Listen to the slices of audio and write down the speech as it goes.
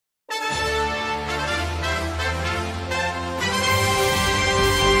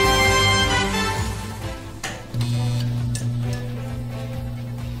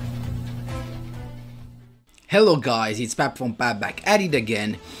Hello guys, it's Pap from Pap back at it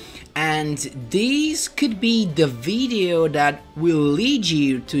again, and this could be the video that will lead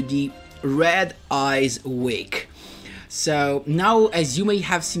you to the Red Eyes week. So now, as you may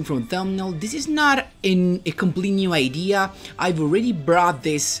have seen from the thumbnail, this is not a complete new idea. I've already brought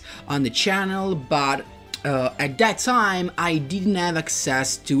this on the channel, but at that time I didn't have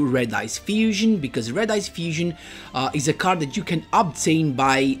access to Red Eyes Fusion, because Red Eyes Fusion is a card that you can obtain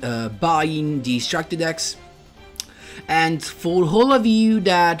by buying the structure decks. And for those of you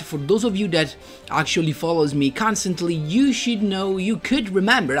that actually follows me constantly, you should know, you could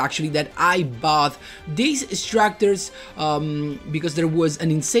remember actually, that I bought these structures because there was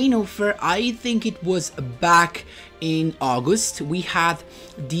an insane offer. I think it was back in August. We had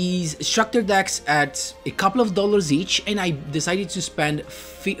these structure decks at a couple of dollars each, and I decided to spend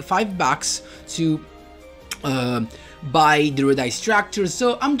 $5 to buy the Red Eyes structures.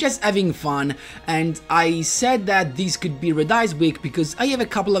 So I'm just having fun, and I said that this could be Red Eyes week because I have a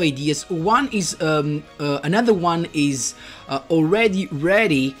couple of ideas. One is another one is already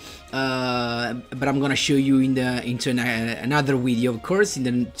ready, but I'm gonna show you into another video, of course,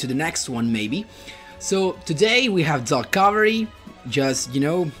 to the next one maybe. So today we have CAVALRY, just, you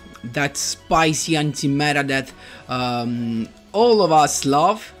know, that spicy anti-meta that all of us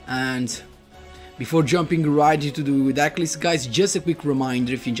love. And before jumping right into the deck list, guys, just a quick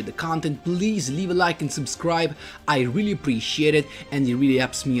reminder: if you enjoy the content, please leave a like and subscribe. I really appreciate it, and it really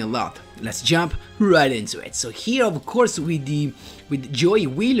helps me a lot. Let's jump right into it. So here, of course, with Joey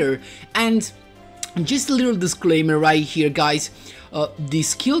Wheeler, and just a little disclaimer right here, guys. The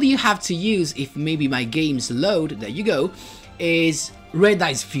skill you have to use if maybe my games load, there you go, is Red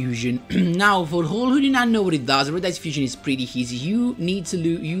Eyes Fusion. Now, for all who do not know what it does, Red Eyes Fusion is pretty easy. You need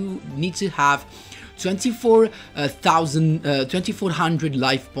to have 2400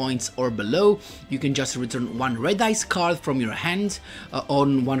 life points or below. You can just return one Red Eyes card from your hand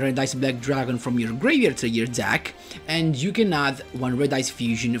on one Red Eyes Black Dragon from your graveyard to your deck, and you can add one Red Eyes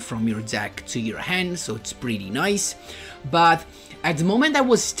Fusion from your deck to your hand, so it's pretty nice. But at the moment I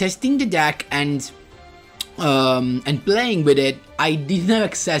was testing the deck and playing with it, I didn't have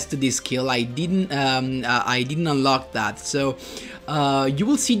access to this skill. I didn't unlock that. So you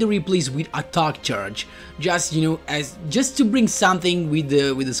will see the replays with attack charge, just, you know, just to bring something with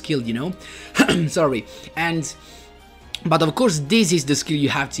the skill, you know. Sorry. But of course, this is the skill you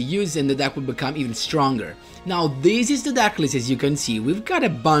have to use, and the deck will become even stronger. Now, this is the deck list. As you can see, we've got a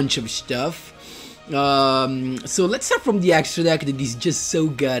bunch of stuff. So let's start from the extra deck that is just so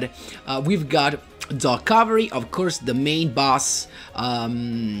good. We've got CAVALRY, of course, the main boss,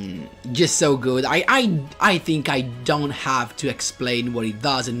 just so good. I think I don't have to explain what it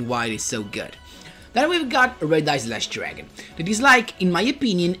does and why it is so good. Then we've got Red Eyes Dragon, that is, like, in my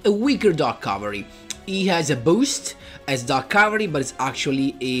opinion, a weaker CAVALRY. He has a boost as CAVALRY, but it's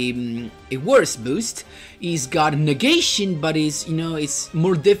actually a worse boost. He's got negation, but it's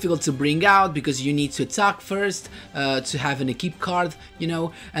more difficult to bring out because you need to attack first to have an equip card, you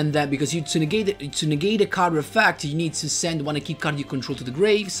know, and that because to negate a card effect, you need to send one equip card you control to the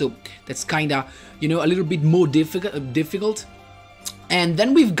grave. So that's kind of, you know, a little bit more difficult. And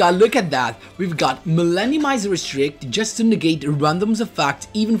then we've got, look at that, we've got Millenniumize Restrict, just to negate random's effect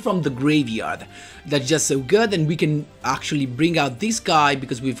even from the graveyard. That's just so good, and we can actually bring out this guy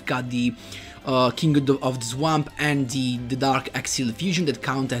because we've got the King of the Swamp and the Dark Exile Fusion that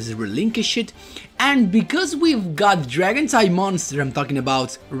count as a relinquished. And because we've got Dragon type monster, I'm talking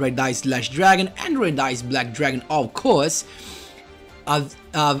about Red Eyes Dragon and Red Eyes Black Dragon, of course, I've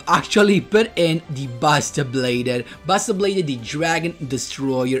actually put in the Buster Bladed, the Dragon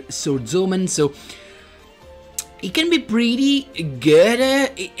Destroyer Swordswoman. So it can be pretty good.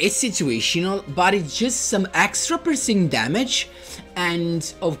 It's situational, but it's just some extra % damage.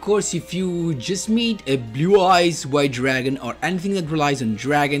 And of course, if you just meet a Blue Eyes White Dragon or anything that relies on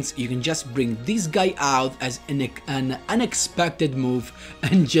dragons, you can just bring this guy out as an unexpected move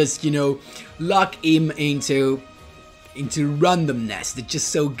and just, you know, lock him into randomness. That's just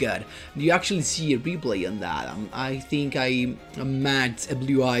so good. You actually see a replay on that. I think I met a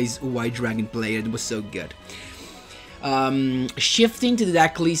Blue Eyes White Dragon player. It was so good. Shifting to the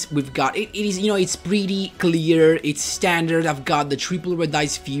deck list, we've got it is, you know, it's pretty clear, it's standard. I've got the triple Red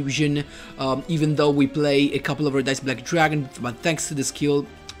Eyes Fusion, even though we play a couple of Red Eyes Black Dragon, but thanks to the skill,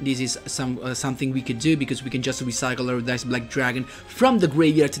 this is something we could do because we can just recycle a Red Eyes Black Dragon from the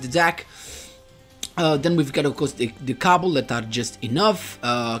graveyard to the deck. Then we've got, of course, the couple that are just enough.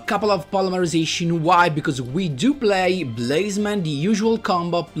 Couple of polymerization. Why? Because we do play Blazeman, the usual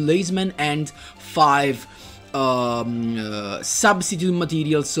combo, Blazeman and 5 substitute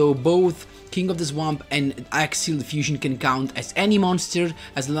materials, so both King of the Swamp and Axial Fusion can count as any monster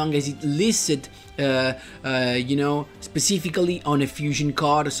as long as it listed, you know, specifically on a fusion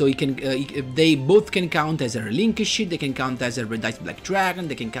card. So it can, they both can count as a Relinquish, they can count as a Red Dice Black Dragon,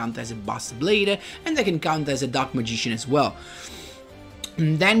 they can count as a Buster Blader, and they can count as a Dark Magician as well.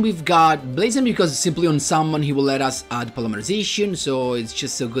 And then we've got Blazon, because simply on summon he will let us add polymerization, so it's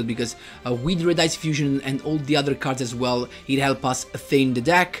just so good because with Red Dice Fusion and all the other cards as well, it helps us thin the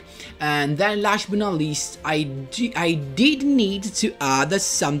deck. And then last but not least, I did need to add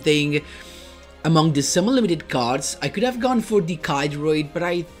something among the summon limited cards. I could have gone for the Kydroid, but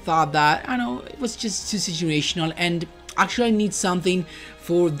I thought that, I don't know, it was just too situational, and actually I need something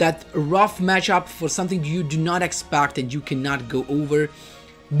for that rough matchup, for something you do not expect and you cannot go over.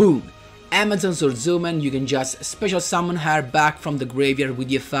 Boom! Amazon Sword Zoman, you can just special summon her back from the graveyard with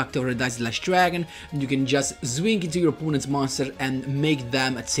the effect of Red Dice Dragon, and you can just swing into your opponent's monster and make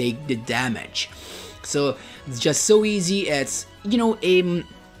them take the damage. So it's just so easy. It's, you know,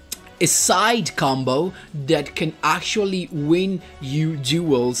 a side combo that can actually win you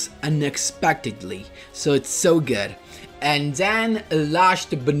duels unexpectedly. So it's so good. And then last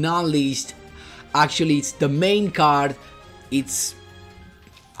but not least, actually it's the main card. It's,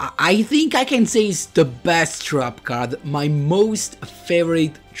 I think I can say it's the best trap card, my most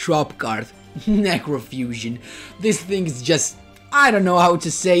favorite trap card, Necrofusion. This thing is just, I don't know how to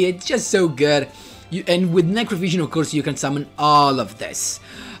say it, just so good. And with Necrofusion, of course, you can summon all of this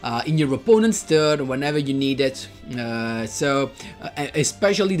in your opponent's turn whenever you need it.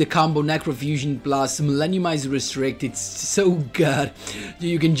 Especially the combo Necrofusion plus Millenniumize Restrict, it's so good.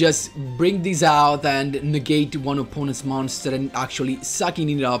 You can just bring this out and negate one opponent's monster and actually sucking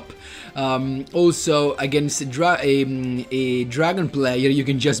it up. Also against a dragon player, you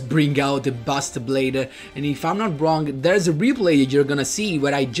can just bring out the Buster Blader, and if I'm not wrong, there's a replay that you're gonna see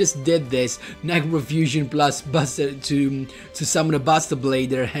where I just did this Necrofusion plus Buster to summon a Buster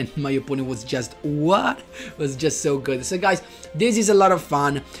Blader, and my opponent was just, what? It was just so good. So guys, this is a lot of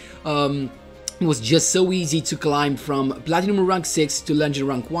fun. It was just so easy to climb from Platinum rank 6 to Legend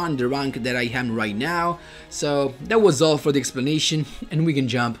rank 1, the rank that I am right now. So that was all for the explanation, and we can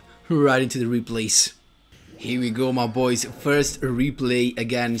jump right into the replays. Here we go, my boys. First replay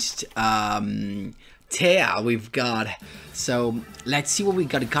against Thea we've got. So let's see what we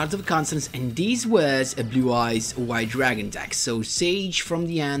got. The Cards of Constance, and this was a Blue Eyes White Dragon deck. So Sage from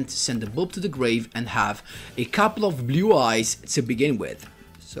the end, send the bulb to the grave, and have a couple of Blue Eyes to begin with.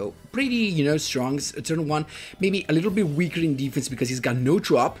 So pretty, you know, strong. Turn 1, maybe a little bit weaker in defense because he's got no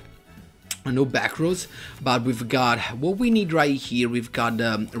drop. No back rows, but we've got what we need right here. We've got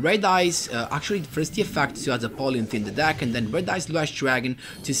Red Eyes, actually first the effect to add a polyth in the deck, and then Red Eyes Dragon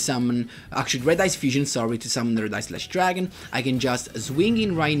to summon, actually Red Eyes Fusion, sorry, to summon the Red Eyes Dragon. I can just swing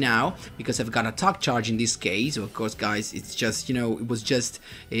in right now because I've got Attack Charge in this case. So of course, guys, it's just, you know, it was just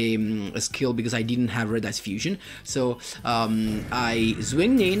a skill because I didn't have Red Eyes Fusion. So I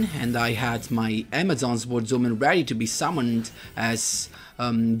swing in, and I had my Amazon Sword Zoman ready to be summoned as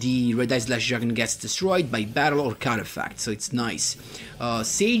the Red Eyes Dragon gets destroyed by battle or card effect, so it's nice.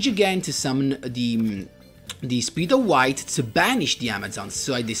 Sage again to summon the Spirit of White to banish the Amazons,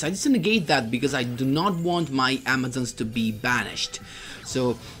 so I decided to negate that because I do not want my Amazons to be banished.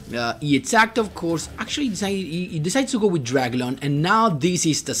 So he attacked, of course. Actually he decided to go with Dragalon, and now this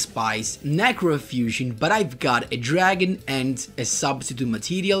is the spice, Necrofusion, but I've got a dragon and a substitute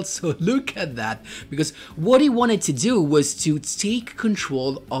material, so look at that, because what he wanted to do was to take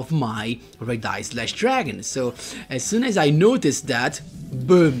control of my Red Eyes Dragon. So as soon as I noticed that,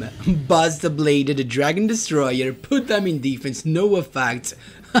 boom, Buster Blader, the Dragon Destroyer, put them in defense, no effect.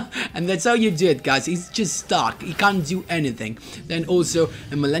 And that's how you do it, guys. He's just stuck. He can't do anything. Then also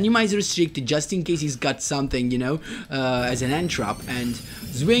a Millenniumize Restrict just in case he's got something, you know, as an end trap. And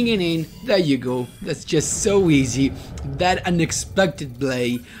swinging in, there you go. That's just so easy. That unexpected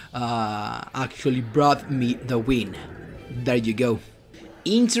play actually brought me the win. There you go.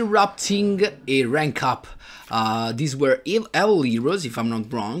 Interrupting a rank up. These were Evil Heroes, if I'm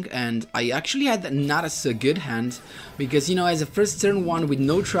not wrong, and I actually had not as a good hand because, you know, as a first turn 1 with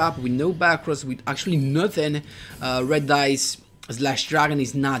no trap, with no backross, with actually nothing, Red Dice Dragon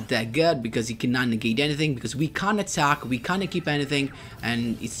is not that good because he cannot negate anything, because we can't attack, we can't keep anything,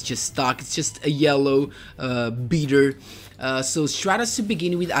 and it's just stuck. It's just a yellow beater. So Stratus to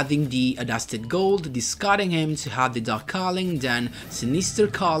begin with adding the Adusted Gold, discarding him to have the Dark Calling, then Sinister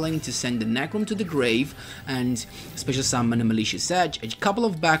Calling to send the Necrom to the grave, and special summon a Malicious Edge, a couple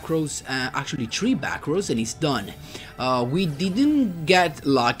of back rows, actually 3 back rows, and it's done. We didn't get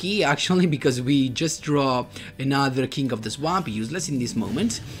lucky actually because we just draw another King of the Swamp, useless in this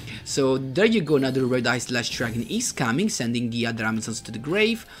moment. So there you go, another red eye slash dragon is coming, sending the other Amazons to the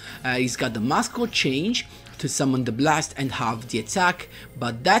grave. He's got the mascot change to summon the blast and halve the attack,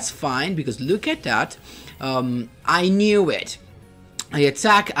 but that's fine because look at that. I knew it.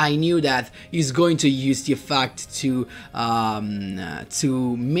 I knew that he's going to use the effect to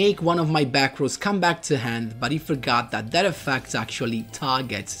make one of my back rows come back to hand, but he forgot that that effect actually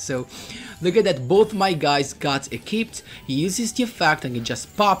targets. So look at that, both my guys got equipped. He uses the effect and can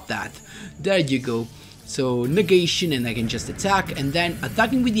just pop that. There you go. So negation, and I can just attack, and then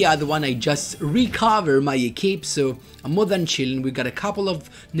attacking with the other one I just recover my equip, so I'm more than chilling. We got a couple of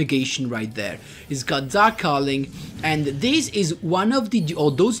negation right there. He's got Dark Calling, and this is one of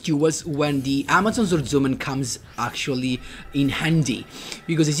those duels when the Amazon's Orzuman comes actually in handy,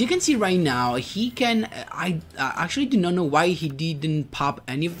 because as you can see right now he can I actually do not know why he didn't pop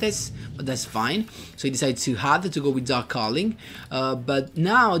any of this, but that's fine. So he decided to go with Dark Calling, but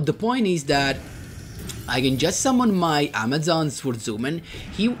now the point is that I can just summon my Amazon's Orzuman.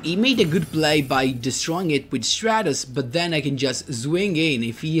 He made a good play by destroying it with Stratus, but then I can just swing in.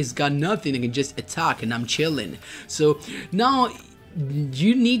 If he has got nothing, I can just attack and I'm chilling. So now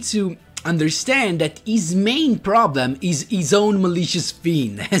you need to understand that his main problem is his own malicious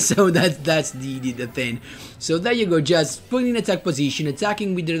fiend. So that's the thing. So there you go, just putting in attack position,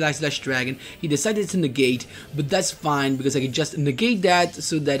 attacking with the red eye slash dragon. He decided to negate, but that's fine because I can just negate that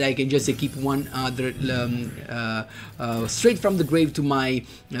so that I can just keep one other straight from the grave to my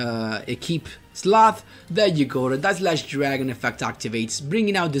equip slot. There you go, red eye slash dragon effect activates,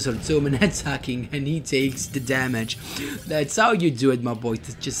 bringing out this Orzuman, attacking, and he takes the damage. That's how you do it, my boys.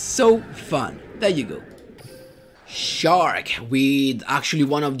 It's just so fun. There you go. Shark with actually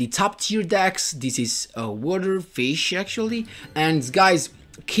one of the top tier decks. This is a water fish actually, and guys,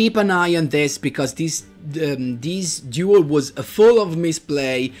 keep an eye on this because this duel was full of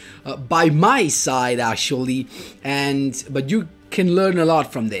misplay by my side actually, but you can learn a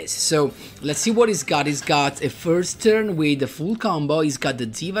lot from this. So let's see what he's got. He's got a first turn with a full combo. He's got the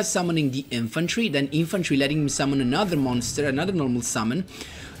Diva summoning the infantry, then infantry letting him summon another monster, another normal summon.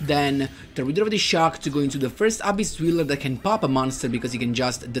 Then the Reader of the Shock to go into the first Abyss Dweller that can pop a monster because he can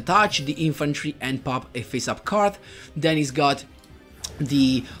just detach the infantry and pop a face-up card. Then he's got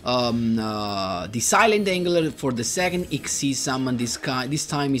the Silent Angler for the second XC summon. This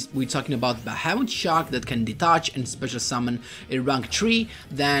time we're talking about Behemoth Shock that can detach and special summon a rank 3.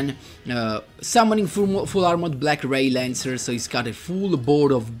 Then summoning full armored Black Ray Lancer, so he's got a full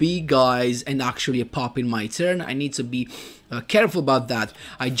board of big guys and actually a pop in my turn. I need to be careful about that.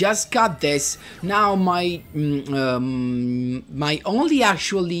 I just got this. Now my my only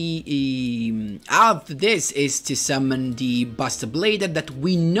actually out of this is to summon the Buster Blader that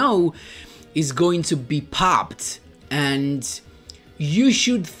we know is going to be popped, and you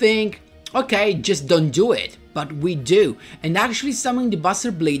should think, okay, just don't do it, but we do. And actually summoning the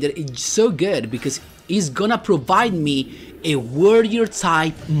Buster Blader is so good because he's gonna provide me a warrior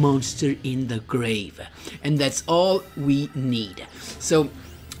type monster in the grave, and that's all we need. So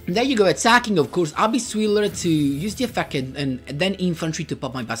there you go, attacking of course Abyss Dweller to use the effect, and then infantry to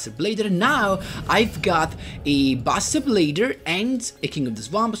pop my Buster Blader. Now I've got a Buster Blader and a King of the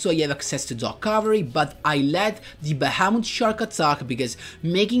Swamp, so I have access to Dark Cavalry, but I let the Behemoth Shark attack because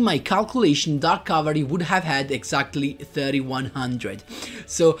making my calculation Dark Cavalry would have had exactly 3100.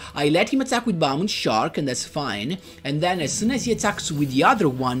 So I let him attack with Behemoth Shark, and that's fine, and then as soon as he attacks with the other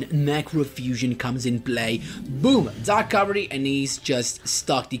one, Necrofusion comes in play. Boom, Dark Cavalry, and he's just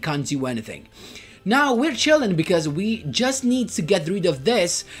stuck. He can't do anything. Now we're chilling because we just need to get rid of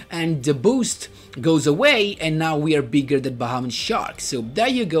this and the boost goes away, and now we are bigger than Behemoth Shark. So there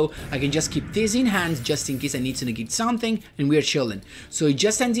you go, I can just keep this in hand just in case I need to negate something, and we're chilling. So he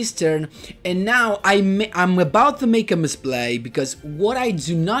just ends his turn, and now I'm about to make a misplay because what I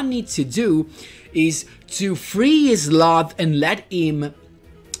do not need to do is to free his slot and let him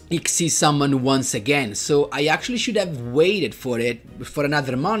XC summon once again. So I actually should have waited for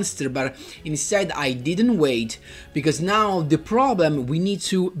another monster, but instead I didn't wait, because now the problem, we need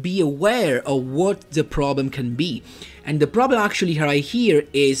to be aware of what the problem can be. And the problem actually right here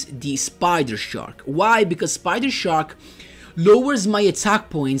is the Spider Shark. Why? Because Spider Shark lowers my attack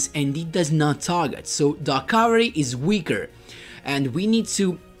points and it does not target. So Dark Cavalry is weaker and we need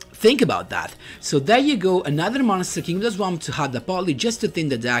to think about that. So there you go, another monster, King of the Swamp, to have the poly just to thin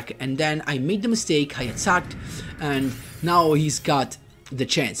the deck, and then I made the mistake, I attacked, and now he's got the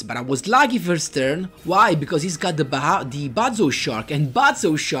chance. But I was lucky first turn. Why? Because he's got the Badzo Shark, and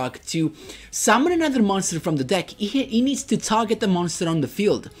Badzo Shark, to summon another monster from the deck, he needs to target the monster on the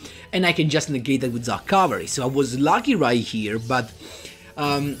field, and I can just negate that with Dark Cavalry. So I was lucky right here, but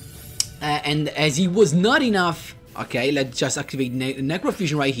and as it was not enough, okay, let's just activate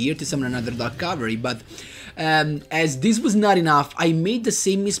Necrofusion right here to summon another Dark Cavalry, but as this was not enough, I made the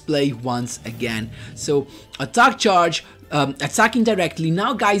same misplay once again. So attack charge, attacking directly.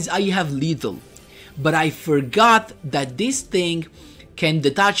 Now guys, I have lethal, but I forgot that this thing can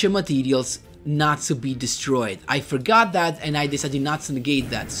detach your materials not to be destroyed. I forgot that and I decided not to negate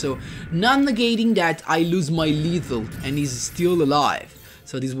that. So not negating that, I lose my lethal and he's still alive.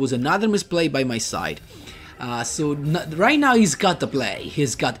 So this was another misplay by my side. Right now he's got the play.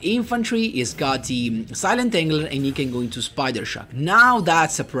 He's got infantry, he's got the silent angler, and he can go into spider shock. Now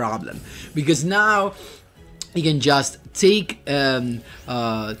that's a problem, because now he can just take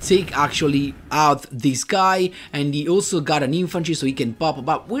actually out this guy, and he also got an infantry, so he can pop.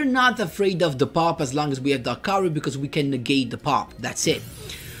 But we're not afraid of the pop as long as we have the cavalry, because we can negate the pop. That's it.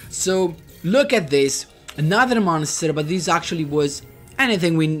 So look at this, another monster, but this actually was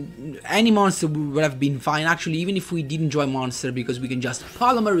any monster would have been fine, actually, even if we didn't draw a monster, because we can just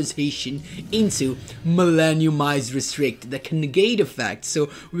polymerization into Millennium Eyes Restrict that can negate effect.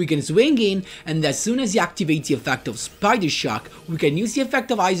 So we can swing in, and as soon as he activates the effect of Spider Shock, we can use the effect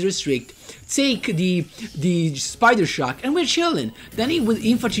of Eyes Restrict, take the Spider Shock, and we're chilling. Then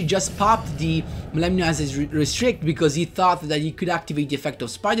infantry just popped the Millennium Eyes Restrict because he thought that he could activate the effect of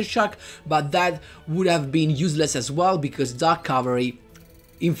Spider Shock, but that would have been useless as well, because Dark Cavalry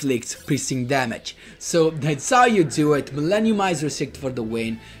inflicts piercing damage. So that's how you do it. Millennium Eyes Restrict for the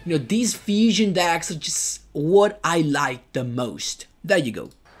win. You know, these fusion decks are just what I like the most. There you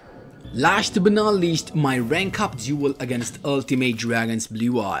go. Last but not least, my rank up duel against Ultimate Dragon's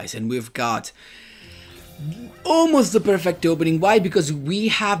Blue Eyes, and we've got almost the perfect opening. Why? Because we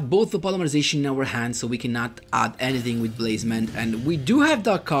have both the polymerization in our hands, so we cannot add anything with Blazement, and we do have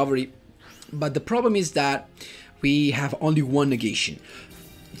Dark Cavalry, but the problem is that we have only one negation.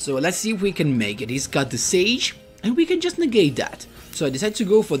 So let's see if we can make it. He's got the Sage, and we can just negate that. So I decided to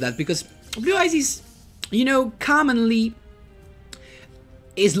go for that because Blue Eyes is, you know, commonly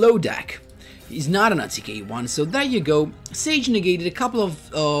is low deck. He's not an ATK one, so there you go. Sage negated, a couple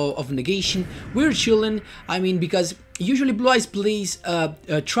of negation. We're chilling. I mean, because usually Blue Eyes plays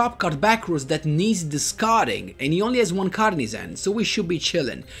a trap card back rows that needs discarding, and he only has one card in his hand, so we should be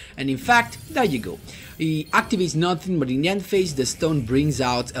chilling. And in fact, there you go. He activates nothing, but in the end phase, the stone brings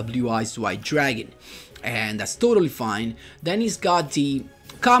out a Blue Eyes White Dragon, and that's totally fine. Then he's got the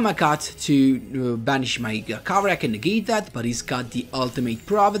Karma Cut to banish my Cavalry. I can negate that, but he's got the Ultimate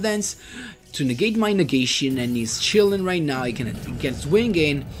Providence to negate my negation, and he's chilling right now. He can swing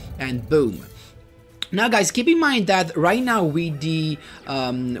in, and boom. Now guys, keep in mind that right now with the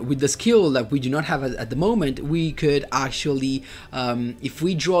skill that we do not have at the moment, we could actually, if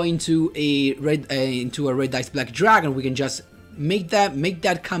we draw into a red dice black dragon, we can just make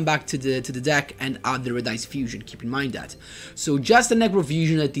that come back to the deck and add the red dice fusion. Keep in mind that. So just a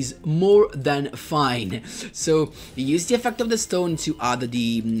Necrofusion that is more than fine. So you use the effect of the stone to add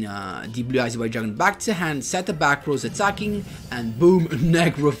the Blue Eyes White Dragon back to hand, set the back rows attacking, and boom,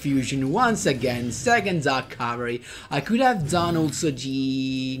 Necrofusion once again. Second Dark Cavalry. I could have done also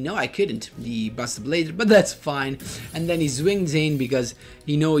no, I couldn't, the Buster Blade, but that's fine. And then he swings in because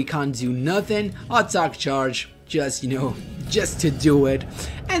he can't do nothing. Attack charge. Just, just to do it.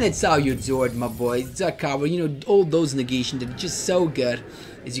 And that's how you do it, my boys. Dark Cavalry, all those negations that are just so good.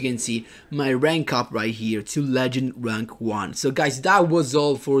 As you can see, my rank up right here to Legend rank 1. So guys, that was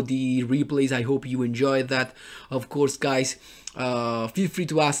all for the replays. I hope you enjoyed that. Of course, guys, feel free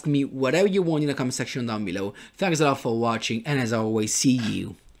to ask me whatever you want in the comment section down below. Thanks a lot for watching, and as always, see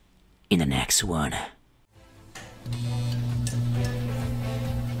you in the next one.